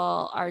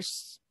people are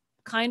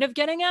kind of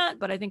getting at,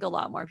 but I think a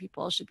lot more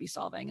people should be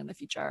solving in the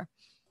future.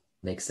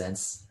 Makes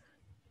sense.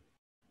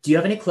 Do you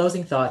have any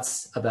closing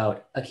thoughts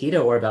about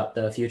Akita or about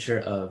the future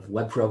of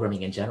web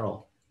programming in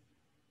general?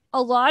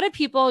 A lot of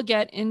people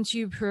get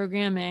into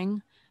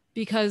programming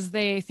because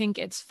they think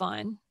it's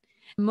fun.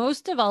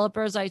 Most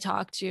developers I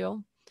talk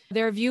to,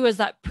 their view is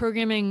that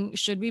programming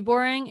should be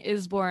boring,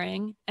 is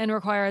boring, and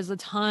requires a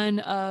ton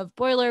of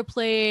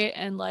boilerplate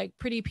and like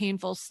pretty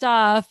painful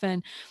stuff.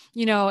 And,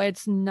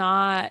 it's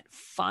not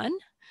fun.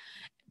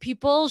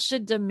 People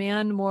should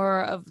demand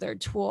more of their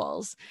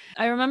tools.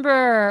 I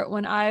remember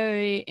when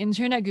I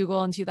interned at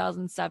Google in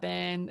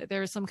 2007,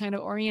 there was some kind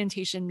of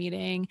orientation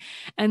meeting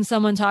and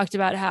someone talked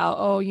about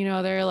how,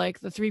 they're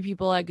like the 3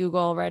 people at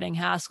Google writing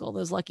Haskell,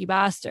 those lucky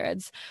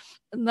bastards.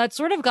 And that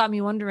sort of got me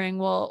wondering,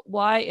 well,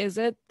 why is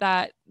it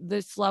that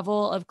this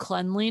level of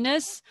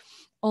cleanliness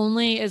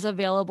only is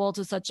available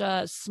to such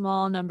a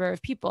small number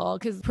of people?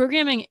 Because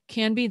programming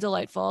can be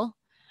delightful.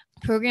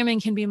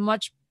 Programming can be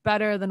much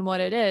better than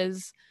what it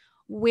is.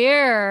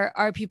 Where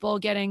are people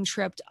getting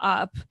tripped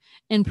up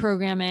in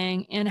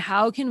programming and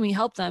how can we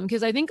help them?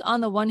 Because I think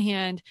on the one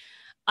hand,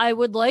 I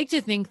would like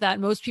to think that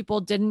most people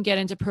didn't get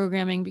into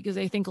programming because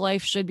they think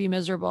life should be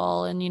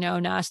miserable and,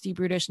 nasty,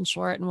 brutish, and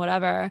short and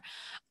whatever.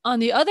 On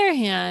the other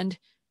hand,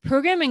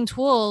 programming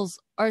tools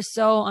are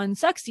so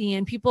unsexy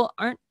and people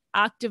aren't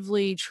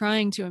actively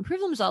trying to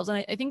improve themselves.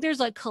 And I think there's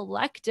like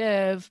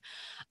collective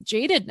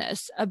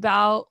jadedness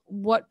about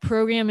what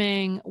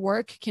programming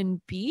work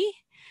can be.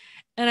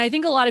 And I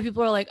think a lot of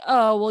people are like,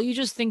 oh, well, you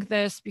just think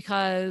this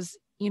because,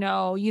 you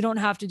don't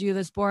have to do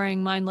this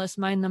boring, mindless,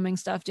 mind-numbing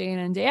stuff day in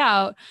and day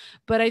out.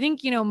 But I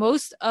think,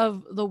 most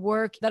of the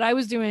work that I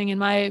was doing in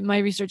my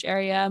research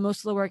area, most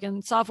of the work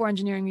in software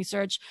engineering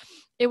research,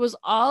 it was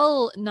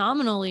all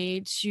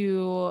nominally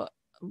to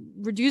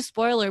reduce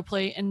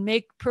boilerplate and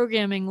make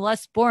programming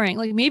less boring.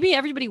 Like maybe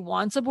everybody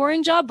wants a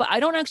boring job, but I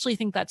don't actually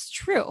think that's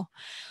true.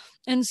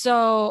 And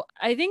so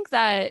I think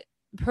that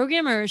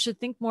programmers should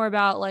think more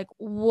about like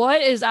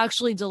what is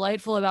actually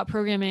delightful about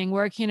programming,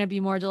 where can it be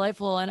more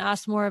delightful, and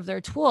ask more of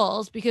their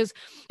tools. Because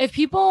if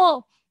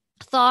people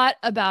thought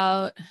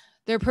about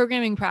their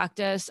programming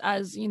practice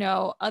as,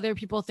 other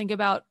people think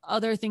about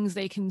other things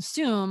they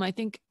consume, I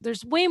think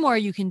there's way more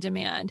you can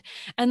demand.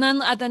 And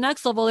then at the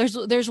next level,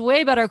 there's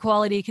way better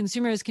quality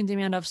consumers can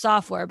demand of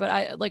software, but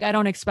I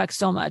don't expect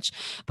so much.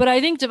 But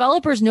I think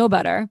developers know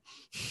better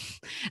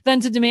than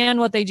to demand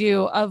what they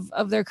do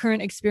of their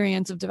current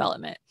experience of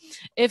development.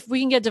 If we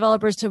can get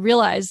developers to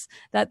realize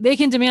that they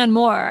can demand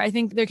more, I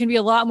think there can be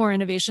a lot more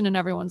innovation and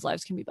everyone's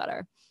lives can be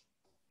better.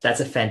 That's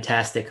a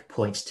fantastic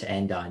point to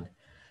end on.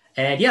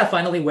 And yeah,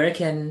 finally, where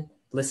can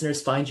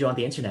listeners find you on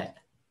the internet?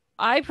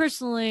 I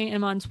personally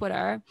am on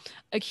Twitter.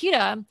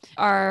 Akita,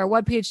 our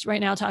webpage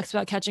right now talks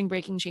about catching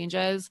breaking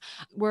changes.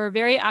 We're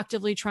very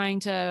actively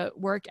trying to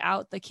work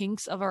out the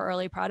kinks of our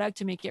early product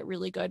to make it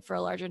really good for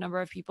a larger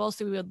number of people.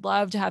 So we would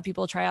love to have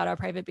people try out our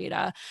private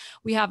beta.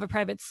 We have a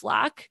private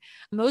Slack.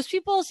 Most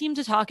people seem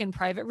to talk in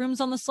private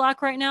rooms on the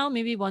Slack right now.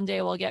 Maybe one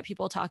day we'll get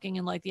people talking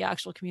in like the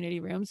actual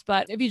community rooms.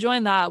 But if you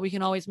join that, we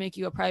can always make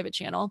you a private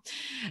channel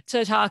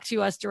to talk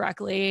to us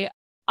directly.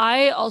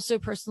 I also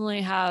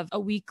personally have a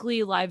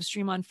weekly live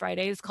stream on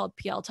Fridays called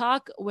PL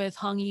Talk with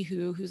Hong-Yi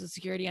Hu, who's a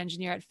security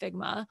engineer at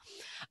Figma.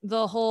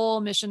 The whole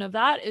mission of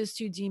that is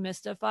to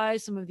demystify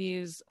some of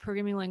these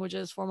programming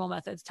languages, formal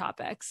methods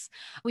topics.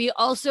 We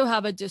also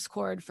have a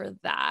Discord for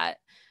that.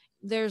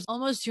 There's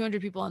almost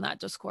 200 people on that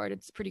Discord.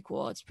 It's pretty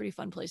cool. It's a pretty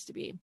fun place to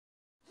be.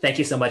 Thank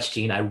you so much,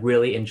 Jean. I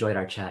really enjoyed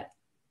our chat.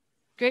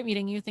 Great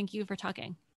meeting you. Thank you for talking.